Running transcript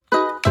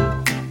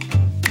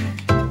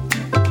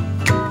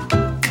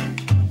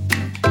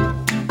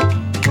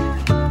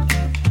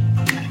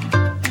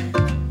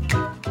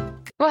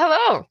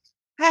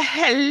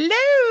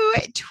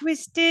Hello,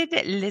 twisted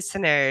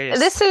listeners.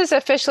 This is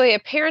officially a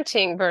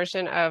parenting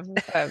version of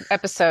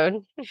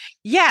episode.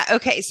 Yeah,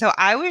 okay. So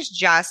I was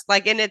just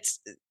like, and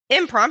it's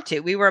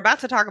impromptu. We were about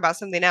to talk about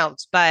something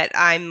else, but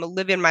I'm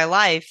living my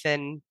life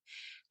and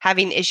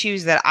having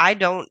issues that I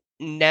don't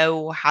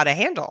know how to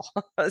handle.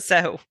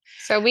 So,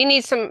 So we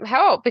need some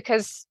help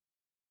because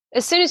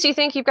as soon as you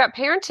think you've got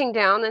parenting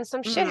down, then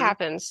some shit mhm.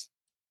 happens.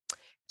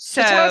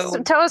 So tell us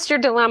So, tell us your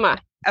dilemma.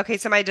 okay.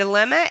 So my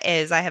dilemma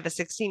is I have a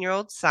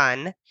 16-year-old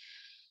son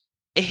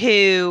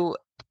who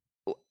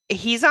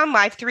he's on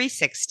Life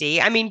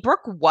 360. I mean,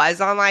 Brooke was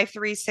on Life So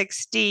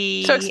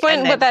 360, and explain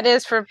what then that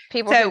is for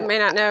people who so may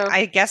not know.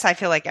 I guess I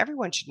feel like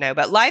everyone should know,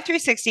 but Live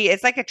 360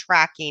 is like a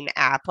tracking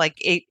app. Like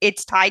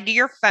it's tied to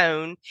your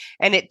phone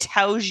and it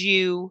tells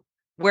you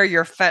where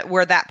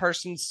where that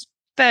person's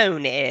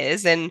phone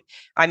is. And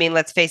I mean,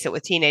 let's face it,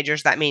 with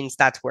teenagers, that means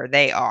that's where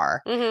they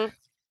are. Hmm.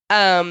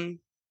 Um,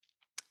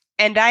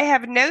 and I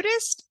have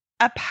noticed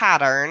a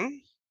pattern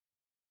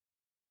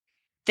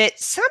that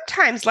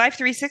sometimes Life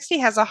 360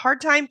 has a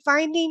hard time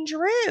finding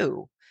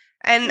Drew.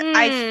 And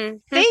I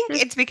Mm. think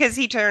it's because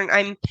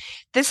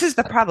this is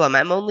the problem.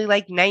 I'm only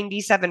like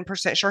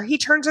 97% sure he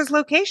turns his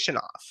location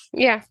off,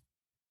 Yeah.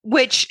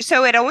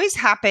 so it always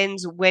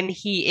happens when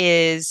he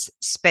is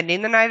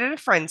spending the night at a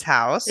friend's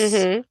house.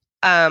 Hmm.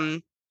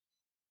 Um,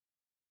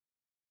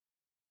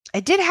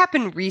 it did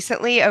happen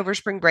recently over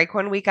spring break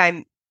one week.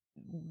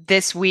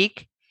 This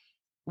week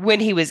when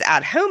he was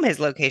at home, his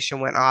location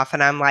went off,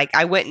 and I'm like,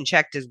 I went and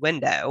checked his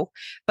window,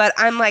 but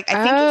I'm like,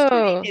 I think he's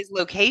turning Oh, his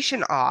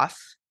location off,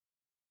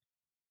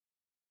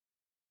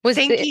 was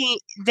the thinking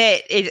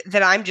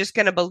that I'm just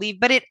going to believe.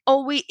 But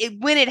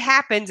when it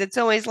happens, it's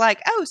always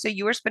like, oh, so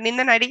you were spending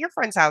the night at your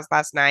friend's house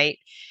last night,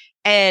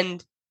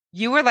 and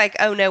you were like,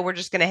 oh no, we're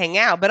just going to hang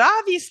out. But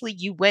obviously,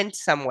 you went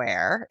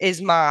somewhere.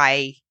 Is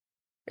my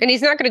and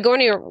he's not going to go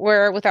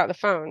anywhere without the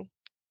phone.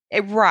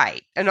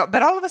 right? And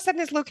but all of a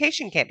sudden, his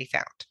location can't be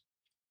found.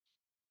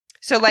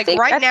 So I like think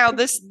right I, now,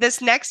 this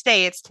next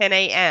day, it's 10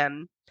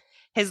 a.m.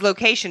 His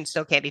location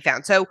still can't be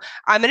found. So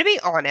I'm going to be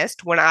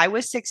honest. When I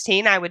was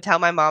 16, I would tell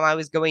my mom I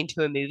was going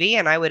to a movie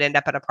and I would end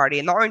up at a party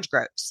in the Orange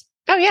Groves.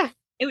 oh yeah.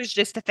 It was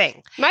just a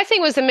thing. My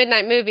thing was the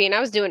midnight movie, and I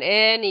was doing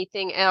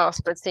anything else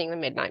but seeing the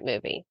midnight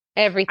movie.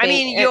 I Everything.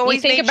 mean, you You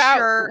always think make about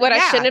sure, what I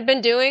shouldn't yeah, have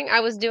been doing, I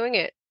was doing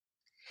it.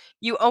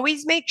 you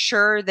always make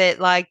sure that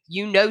like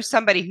you know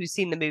somebody who's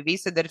seen the movie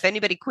so that if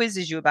anybody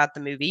quizzes you about the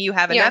movie, you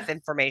have Yeah. enough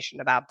information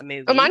about the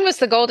Oh, mine movie. was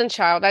The Golden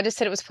Child. I just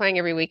said it was playing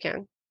every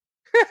weekend.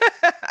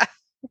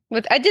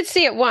 But I did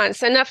see it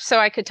once, enough so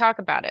I could talk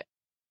about it.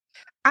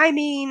 I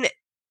mean,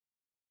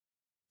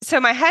 so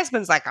my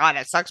husband's like, God,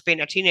 it sucks being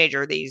a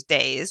teenager these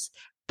days.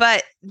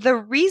 But the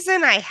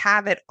reason I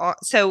have it on,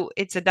 so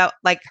it's adult,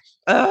 like,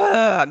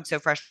 I'm so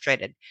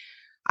frustrated.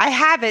 I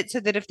have it so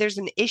that if there's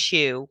an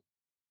issue,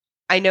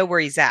 I know where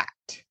he's at.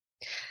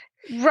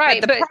 But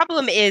Right, the but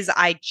problem is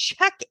I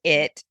check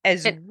it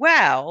as and,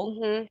 well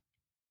mhm.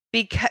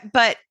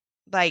 but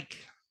like,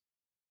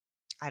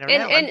 I don't know.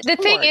 I'm And the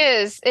thing torn.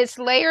 is, it's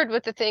layered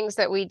with the things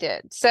that we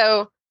did.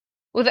 So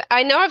with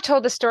I know I've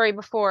told the story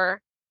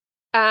before.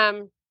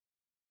 Um,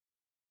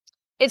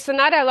 it's the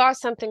night I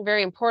lost something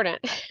very important.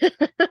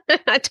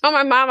 I told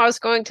my mom I was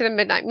going to the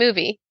midnight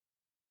movie.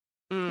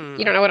 You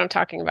Mm, don't know what I'm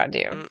talking about, do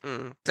you?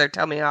 mm-mm. So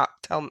tell me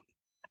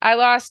I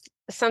lost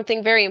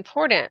something very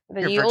important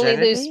that your you only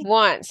lose virginity.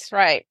 once,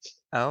 right?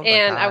 Oh my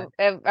And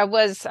God. I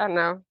was, I don't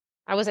know,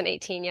 I wasn't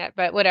 18 yet,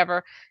 but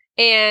whatever.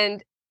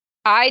 And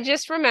I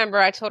just remember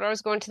I told her I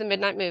was going to the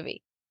midnight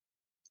movie.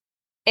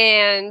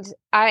 And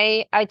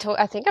I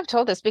think I've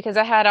told this because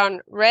I had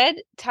on red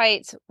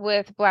tights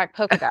with black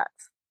polka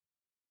dots.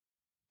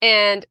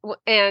 And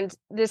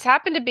this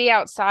happened to be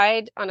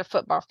outside on a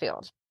football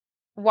field.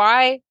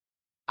 Why?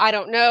 I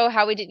don't know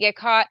how we didn't get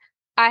caught.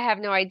 I have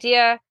no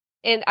idea.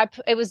 And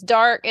it was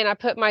dark and I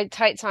put my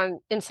tights on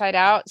inside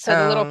out. So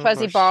the little Oh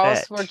fuzzy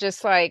balls were shit.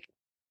 just like,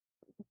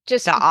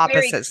 just The very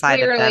opposite side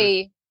of them.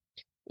 clearly.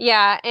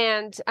 Yeah.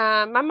 And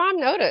my mom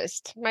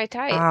noticed my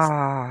tights.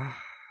 Ah.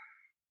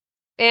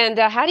 And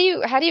how do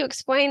you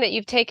explain that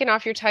you've taken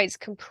off your tights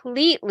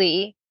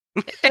completely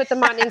and put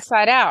them on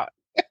inside out?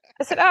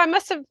 I said, oh, I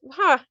must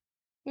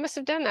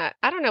have done that.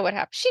 I don't know what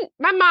happened.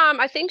 My mom,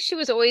 I think she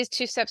was always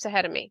two steps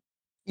ahead of me.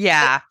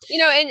 Yeah.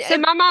 And So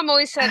my mom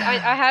always said,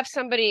 I have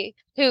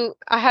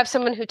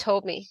someone who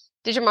told me.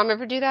 Did your mom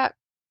ever do that?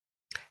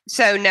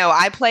 so no,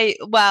 I play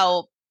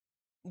well,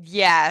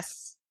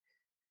 yes,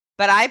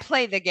 but I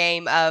play the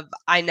game of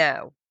I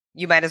know.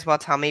 You might as well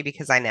tell me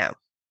because I know. Oh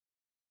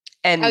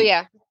And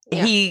yeah.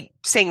 Yeah. he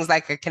sings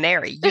like a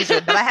canary usually,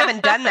 but I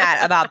haven't done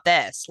that about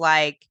this.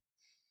 Like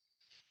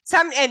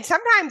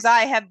sometimes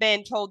I have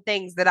been told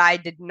things that I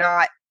did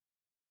not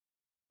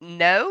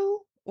know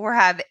or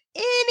have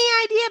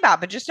any idea about,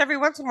 but just every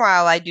once in a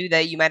while I do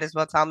that. You might as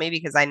well tell me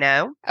because I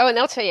know. Oh, and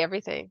they'll tell you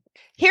everything.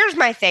 Here's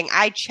my thing.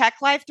 I check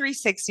Live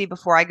 360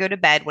 before I go to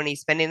bed when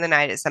he's spending the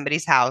night at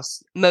somebody's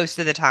house most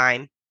of the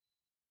time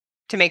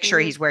to make sure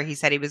Hmm. he's where he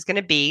said he was going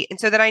to be and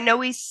so that I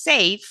know he's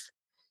safe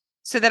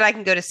so that I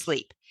can go to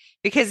sleep.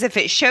 Because if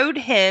it showed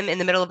him in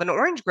the middle of an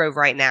orange grove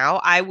right now,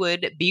 I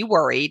would be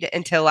worried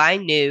until I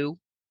knew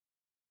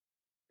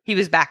he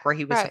was back where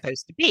he was Right.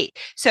 supposed to be.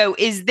 So,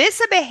 is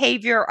this a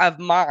behavior of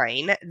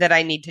mine that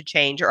I need to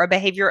change or a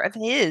behavior of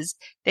his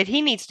that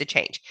he needs to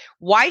change?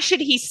 Why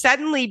should he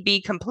suddenly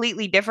be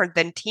completely different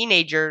than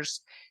teenagers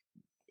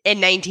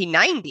in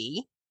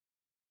 1990?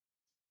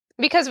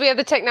 Because we have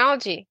the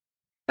technology.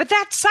 But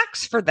that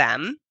sucks for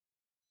them.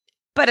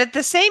 But at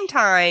the same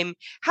time,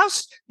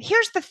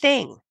 here's the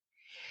thing.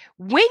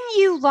 When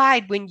you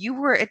lied when you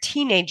were a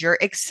teenager,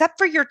 except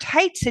for your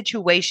tight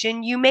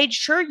situation, you made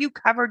sure you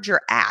covered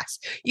your ass.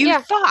 You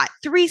Yeah. thought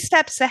 3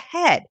 steps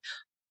ahead.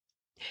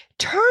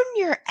 Turn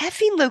your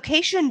effing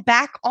location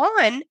back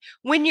on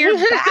when you're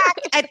back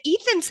at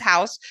Ethan's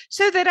house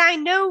so that I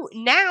know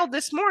now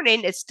this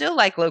morning it's still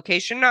like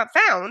location not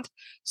found.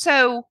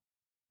 So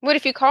What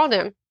if you called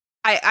him?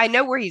 I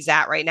know where he's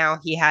at right now.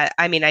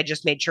 I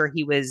just made sure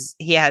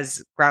he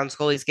has ground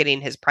school. He's getting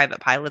his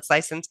private pilot's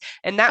license.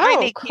 And that might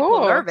Oh, make people cool.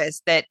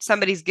 nervous that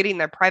somebody's getting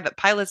their private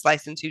pilot's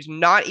license who's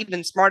not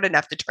even smart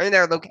enough to turn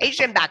their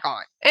location back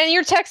on. And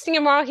you're texting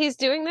him while he's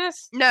doing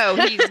this? No,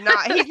 he's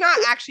not. He's not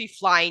actually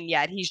flying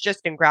yet. He's just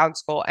in ground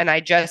school. And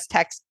I just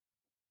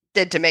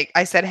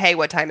I said, hey,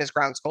 what time is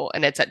ground school?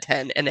 And it's at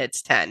 10 and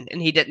it's 10.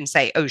 And he didn't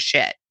say, oh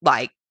shit.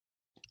 Like,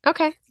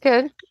 Okay,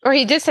 good. Or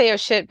he did say oh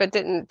shit, but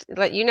didn't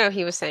let you know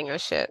he was saying oh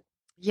shit.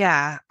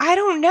 yeah, I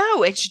don't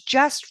know. It's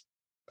just,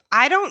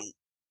 I don't,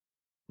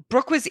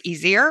 Brooke was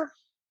easier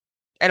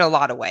in a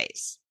lot of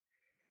ways.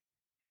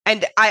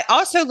 And I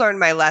also learned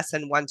my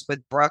lesson once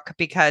with Brooke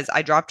because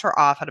I dropped her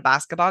off at a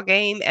basketball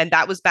game. And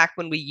that was back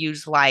when we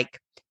used like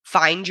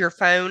find your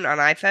phone on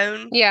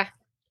iPhone. Yeah.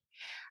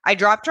 I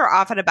dropped her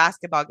off at a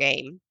basketball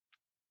game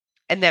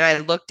and then I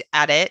looked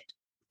at it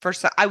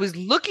I was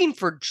looking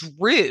for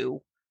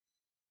Drew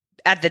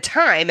at the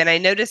time and I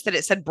noticed that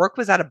it said Brooke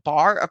was at a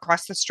bar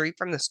across the street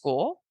from the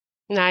school.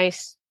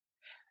 Nice.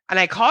 And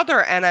I called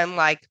her and I'm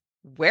like,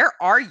 where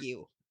are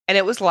you? And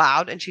it was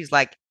loud. And she's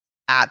like,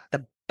 at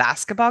the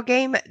basketball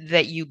game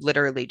that you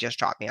literally just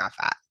dropped me off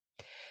at.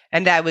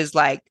 And I was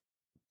like,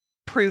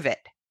 prove it.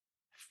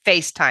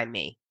 FaceTime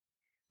me.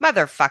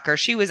 Motherfucker,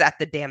 she was at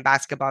the damn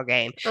basketball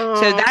game. So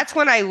Oh, that's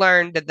when I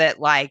learned that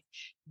like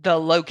the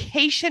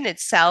location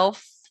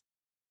itself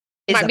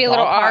is might a be a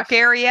little ballpark off.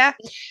 area,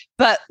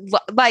 but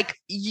like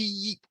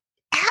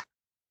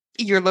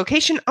your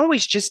location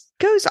always just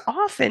goes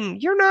off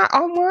and you're not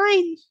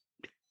online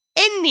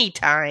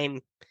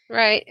anytime.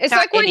 Right. It's Not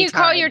like when you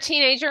call your anytime.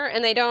 teenager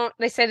and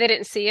they say they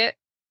didn't see it,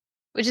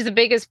 which is the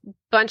biggest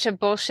bunch of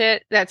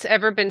bullshit that's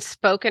ever been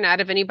spoken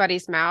out of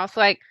anybody's mouth.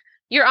 Like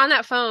you're on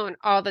that phone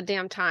all the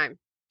damn time.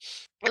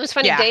 It was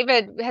funny. Yeah.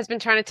 David has been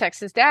trying to text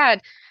his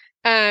dad,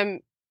 um,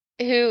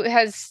 who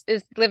is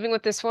living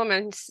with this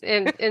woman,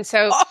 and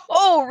so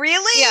Oh,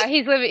 really? yeah,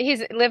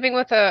 he's living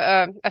with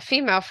a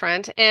female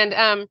friend,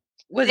 and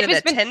Was it David's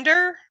a been.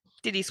 Tinder?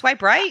 Did he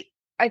swipe right?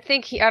 I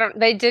think I don't.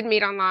 They did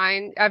meet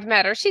online. I've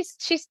met her.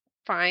 She's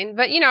fine,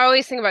 but I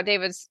always think about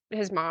David's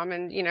his mom,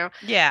 and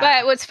Yeah.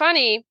 But what's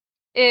funny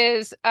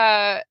is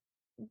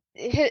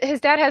his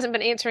dad hasn't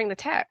been answering the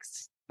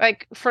texts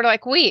like for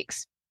like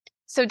weeks.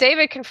 So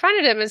David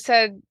confronted him and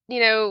said,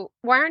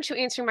 why aren't you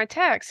answering my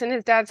texts? And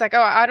his dad's like,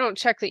 oh, I don't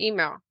check the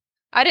email.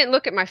 I didn't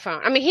look at my phone.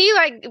 I mean, he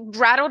like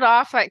rattled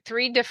off like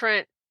three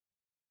different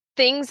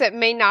things that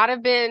may not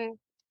have been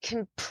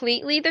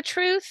completely the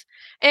truth.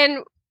 And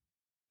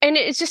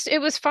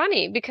it was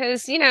funny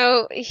because,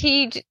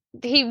 he's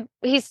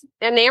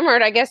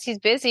enamored. I guess he's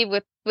busy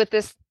with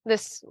this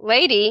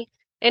lady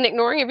and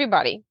ignoring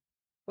everybody,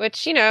 which,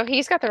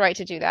 he's got the right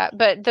to do that.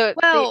 But the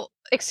Well,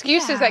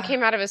 excuses that yeah.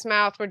 came out of his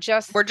mouth were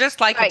just We're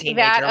just like a like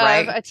that teenager, of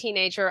right? a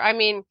teenager. I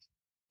mean,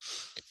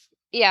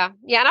 yeah,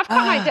 yeah. And I've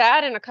caught my Ah,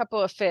 dad in a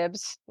couple of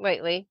fibs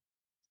lately,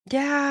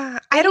 yeah.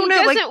 I and don't he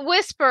know. Like, doesn't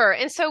whisper.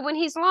 And so when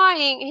he's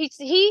lying,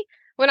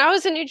 when I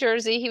was in New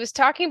Jersey, he was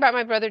talking about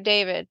my brother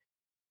David,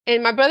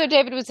 and my brother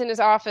David was in his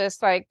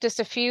office, like just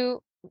a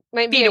few,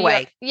 maybe feet a year.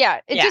 away.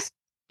 Yeah, it Yeah. just,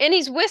 and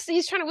he's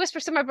trying to whisper.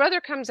 So my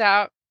brother comes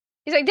out.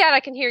 He's like, "Dad, I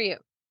can hear you."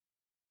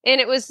 And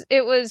it was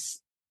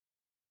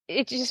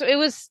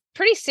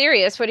pretty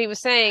serious what he was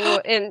saying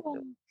and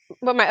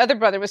what my other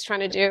brother was trying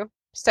to do.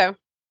 So,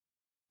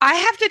 I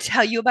have to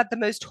tell you about the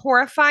most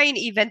horrifying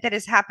event that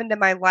has happened in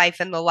my life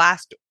in the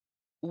last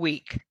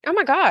week. oh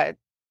my God.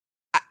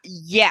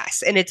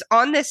 Yes, and it's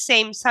on this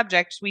same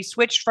subject. We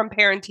switched from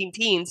parenting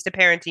teens to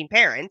parenting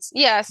parents,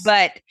 Yes.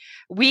 but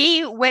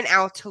we went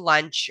out to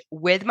lunch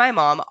with my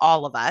mom,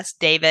 all of us,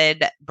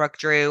 David, Brooke,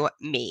 Drew,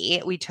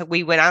 me.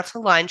 We went out to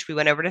lunch. We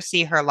went over to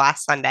see her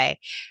last Sunday.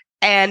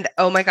 And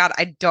oh my God,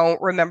 I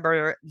don't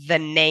remember the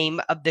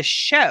name of the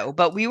show,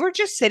 but we were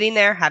just sitting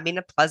there having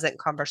a pleasant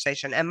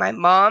conversation. And my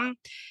mom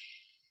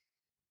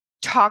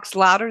talks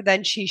louder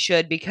than she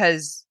should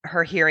because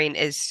her hearing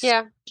is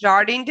Yeah.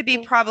 starting to be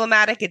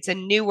problematic. It's a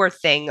newer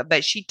thing,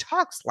 but she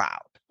talks loud.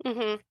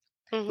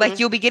 Mm-hmm. Like Mm-hmm.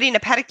 you'll be getting a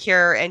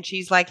pedicure and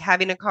she's like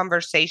having a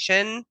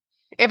conversation.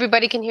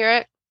 Everybody can hear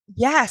it.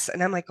 Yes.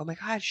 And I'm like, oh my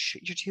gosh,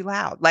 you're too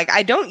loud. Like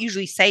I don't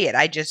usually say it.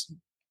 I just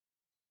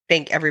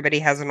think everybody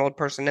has an old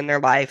person in their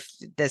life.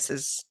 This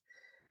is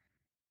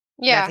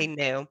Yeah. nothing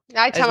new.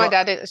 I As tell my well,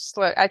 dad to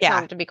slow. I tell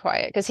yeah, him to be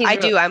quiet because he's I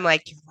real. do. I'm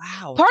like,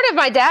 wow. Part of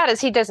my dad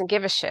is he doesn't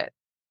give a shit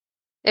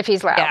if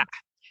he's Yeah. loud.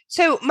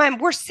 So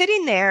we're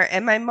sitting there,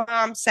 and my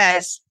mom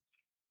says,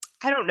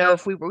 I don't know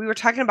if we were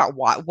talking about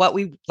what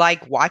we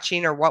like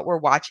watching or what we're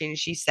watching. And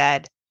she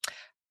said,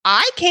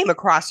 I came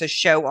across a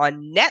show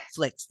on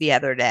Netflix the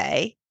other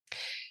day.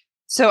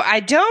 So I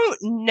don't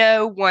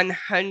know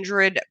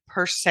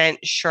 100%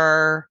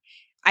 sure.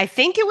 I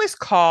think it was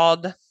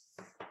called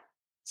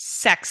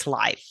Sex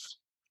Life.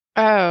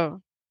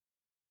 Oh,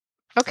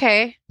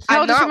 okay. How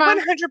I'm old is your not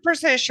mom?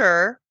 100%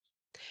 sure,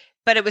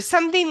 but it was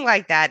something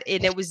like that.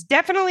 And it was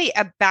definitely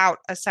about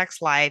a sex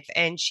life.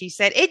 And she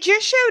said, it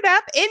just showed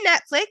up in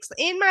Netflix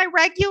in my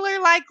regular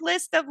like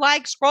list of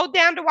like scroll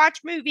down to watch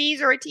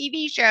movies or a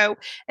TV show.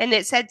 And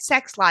it said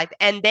sex life.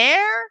 And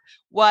there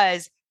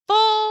was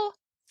full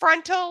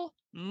frontal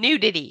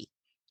nudity.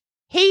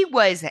 He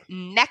was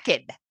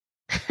naked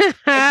as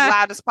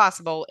loud as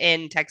possible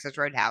in Texas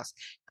Roadhouse.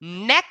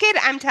 Naked,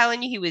 I'm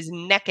telling you, he was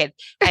naked.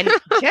 And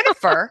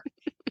Jennifer,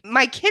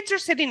 my kids are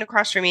sitting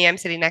across from me. I'm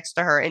sitting next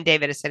to her, and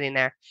David is sitting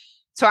there.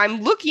 So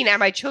I'm looking at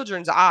my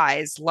children's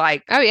eyes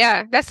like, Oh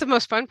yeah, that's the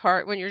most fun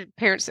part when your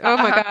parents. Oh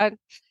my uh-huh. God.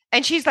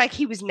 And she's like,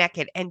 he was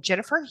naked. And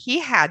Jennifer, he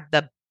had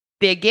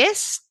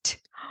biggest,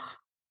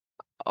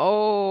 the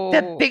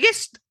Oh.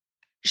 biggest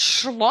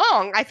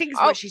schlong, I think is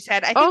Oh. what she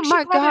said. I Oh think she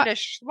my called it God. a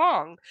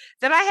schlong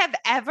that I have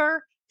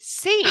ever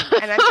seen.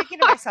 And I'm thinking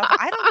to myself,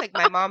 I don't think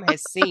my mom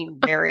has seen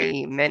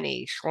very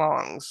many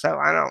schlongs, so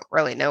I don't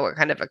really know what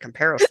kind of a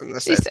comparison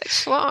this She is. said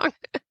schlong.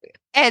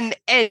 And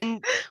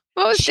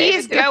What was she David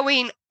is doing?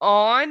 going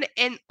on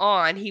and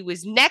on. He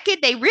was naked.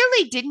 They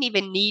really didn't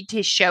even need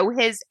to show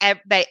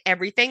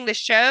everything. The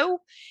show,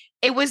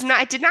 it was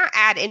not. It did not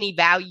add any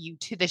value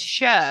to the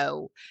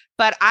show.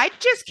 But I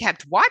just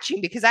kept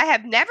watching because I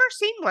have never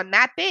seen one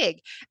that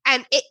big.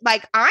 And it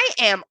like I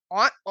am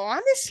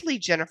honestly,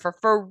 Jennifer,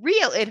 for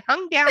real, it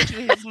hung down to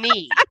his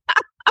knee.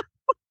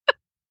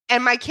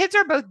 And my kids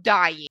are both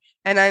dying.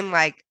 And I'm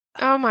like,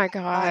 Oh my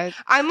God. God.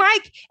 I'm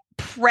like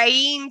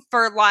praying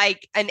for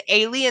like an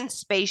alien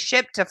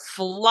spaceship to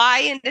fly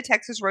into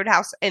Texas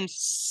Roadhouse and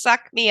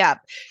suck me up.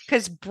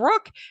 Because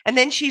Brooke, and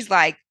then she's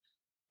like,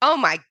 oh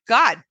my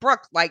God,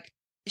 Brooke, like,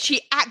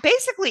 she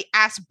basically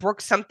asked Brooke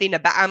something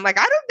about. I'm like,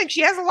 I don't think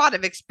she has a lot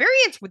of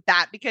experience with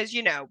that because,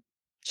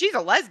 she's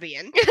a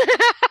lesbian.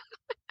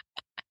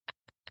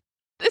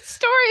 This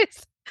story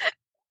is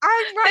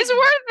I'm like,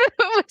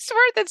 it's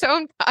worth its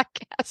own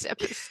podcast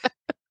episode.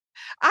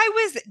 I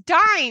was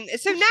dying.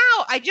 So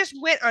now I just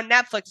went on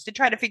Netflix to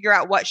try to figure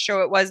out what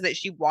show it was that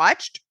she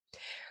watched.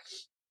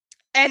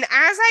 And as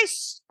I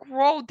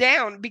scroll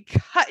down,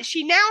 because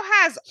she now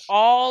has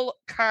all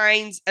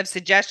kinds of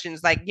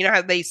suggestions, like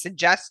how they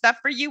suggest stuff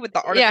for you with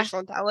the Yeah. artificial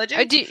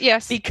intelligence,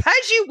 Yes.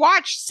 because you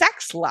watch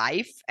Sex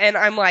Life, and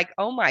I'm like,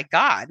 oh my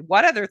God,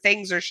 what other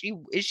things is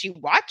she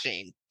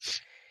watching?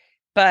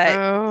 But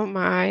Oh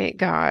my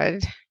God.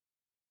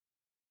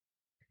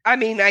 I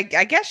mean, I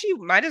guess you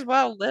might as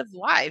well live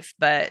life,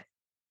 but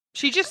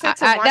she just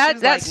sits and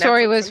watches That like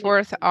story Netflix was and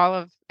worth all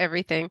of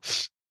everything.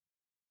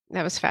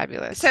 That was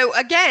fabulous. so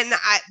again,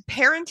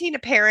 parenting a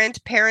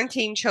parent,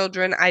 parenting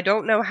children. I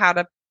don't know how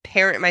to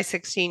parent my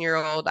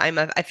 16-year-old.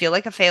 I feel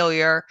like a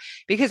failure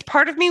because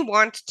part of me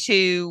wants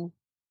to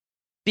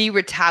be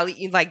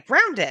retaliate, like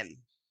ground him,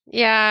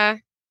 Yeah.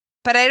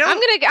 but I don't.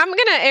 I'm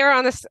gonna err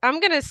on this.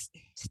 I'm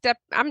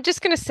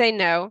just gonna say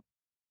no.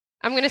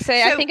 I'm gonna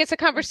say I So, think it's a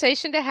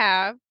conversation to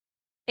have.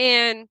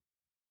 And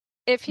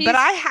if but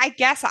I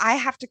guess I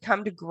have to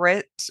come to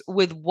grips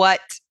with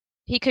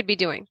he could be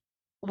doing.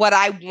 what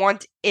I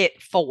want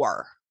it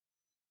for.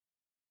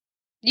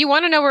 You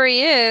want to know where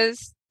he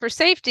is for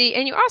safety,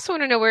 and you also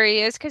want to know where he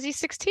is because he's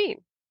 16.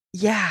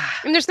 Yeah,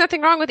 And there's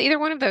nothing wrong with either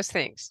one of those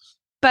things.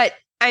 but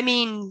I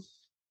mean,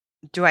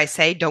 do I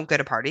say don't go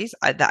to parties?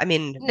 I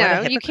mean, what a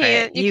No, you hypocrite!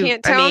 can't. You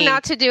can't I tell him mean,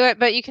 not to do it,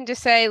 but you can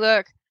just say,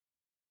 look,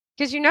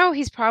 because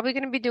he's probably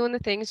going to be doing the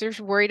things you're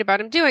worried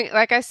about him doing.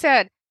 Like I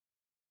said,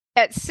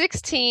 at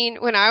 16,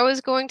 when I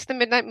was going to the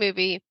midnight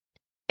movie,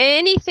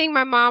 anything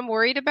my mom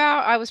worried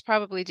about, I was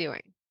probably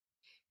doing.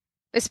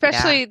 yeah,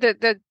 Especially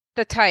the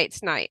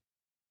tights night.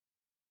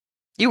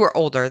 you were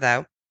older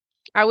though.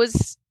 I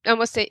was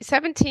almost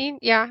 17.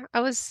 Yeah,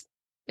 I was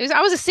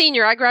a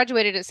senior. I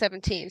graduated at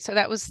 17. So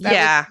that was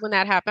Yeah, when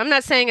that happened. I'm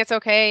not saying it's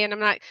okay and I'm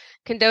not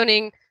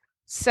condoning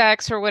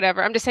sex or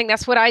whatever. I'm just saying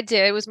that's what I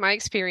did. It was my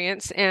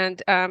experience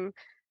and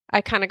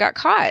I kind of got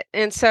caught.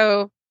 And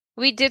so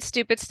we did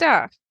stupid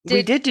stuff.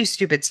 we did do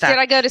stupid Did stuff.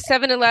 I go to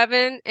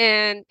 7-Eleven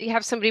and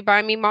have somebody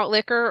buy me malt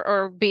liquor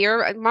or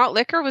beer? Malt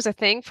liquor was a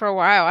thing for a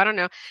while. I don't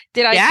know.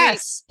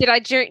 Yes, Did I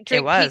drink it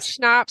peach was.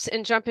 schnapps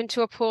and jump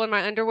into a pool in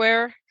my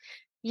underwear?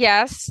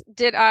 Yes.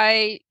 Did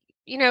I,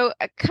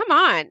 come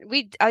on.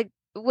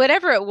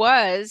 Whatever it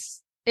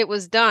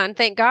was done.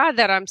 Thank God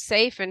that I'm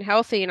safe and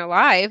healthy and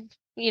alive.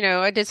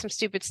 I did some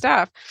stupid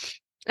stuff.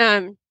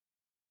 Um,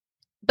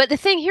 but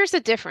here's the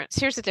difference.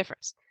 Here's the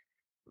difference.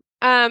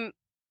 Um,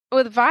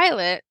 with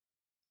Violet,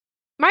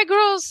 My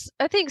girls,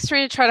 I think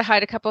Serena tried to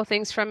hide a couple of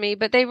things from me,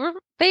 but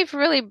they've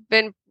really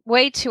been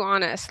way too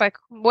honest, like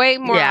way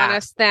more Yeah.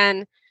 honest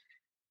than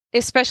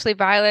especially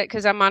Violet,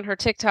 because I'm on her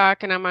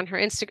TikTok and I'm on her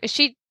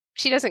Instagram.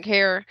 She doesn't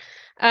care.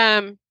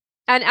 Um,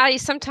 and I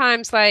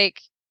sometimes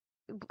like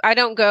I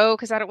don't go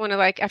because I don't want to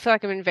like I feel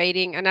like I'm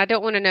invading and I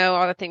don't want to know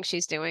all the things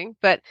she's doing.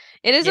 But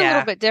it is a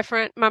little Yeah. bit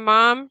different. My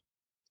mom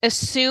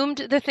assumed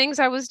the things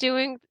I was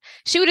doing.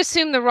 She would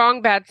assume the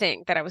wrong bad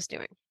thing that I was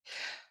doing.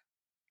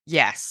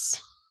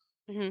 Yes.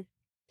 Hmm.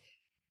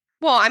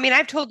 Well, I mean,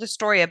 I've told the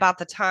story about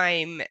the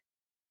time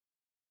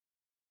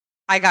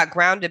I got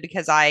grounded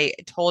because I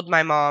told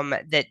my mom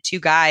that two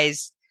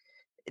guys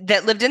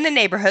that lived in the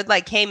neighborhood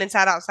like came and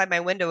sat outside my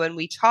window and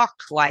we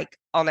talked like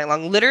all night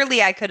long.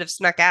 Literally, I could have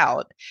snuck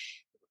out.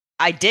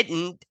 I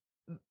didn't.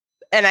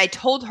 And I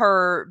told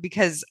her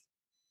because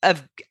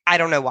of, I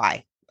don't know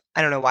why.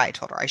 I don't know why I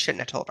told her. I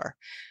shouldn't have told her.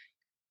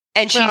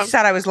 And she Well,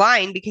 said I was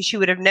lying because she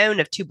would have known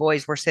if two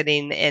boys were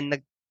sitting in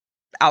the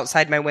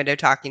outside my window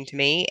talking to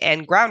me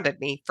and grounded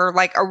me for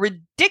like a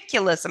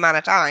ridiculous amount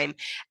of time.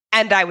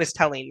 And I was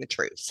telling the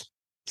truth.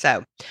 So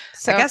I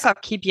so guess I'll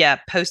keep you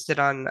posted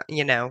on,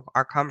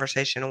 our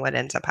conversation and what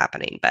ends up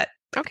happening. But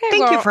okay,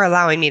 thank you well, for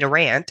allowing me to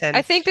rant. I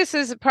And think this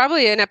is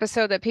probably an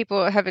episode that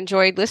people have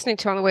enjoyed listening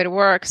to on the way to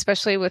work,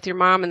 especially with your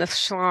mom and the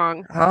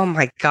schlong. oh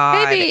my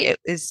God, Maybe it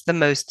is the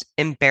most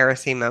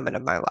embarrassing moment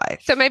of my so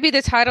life. maybe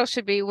the title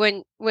should be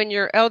when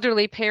your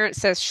elderly parent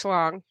says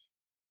schlong.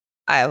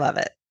 I love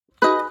it.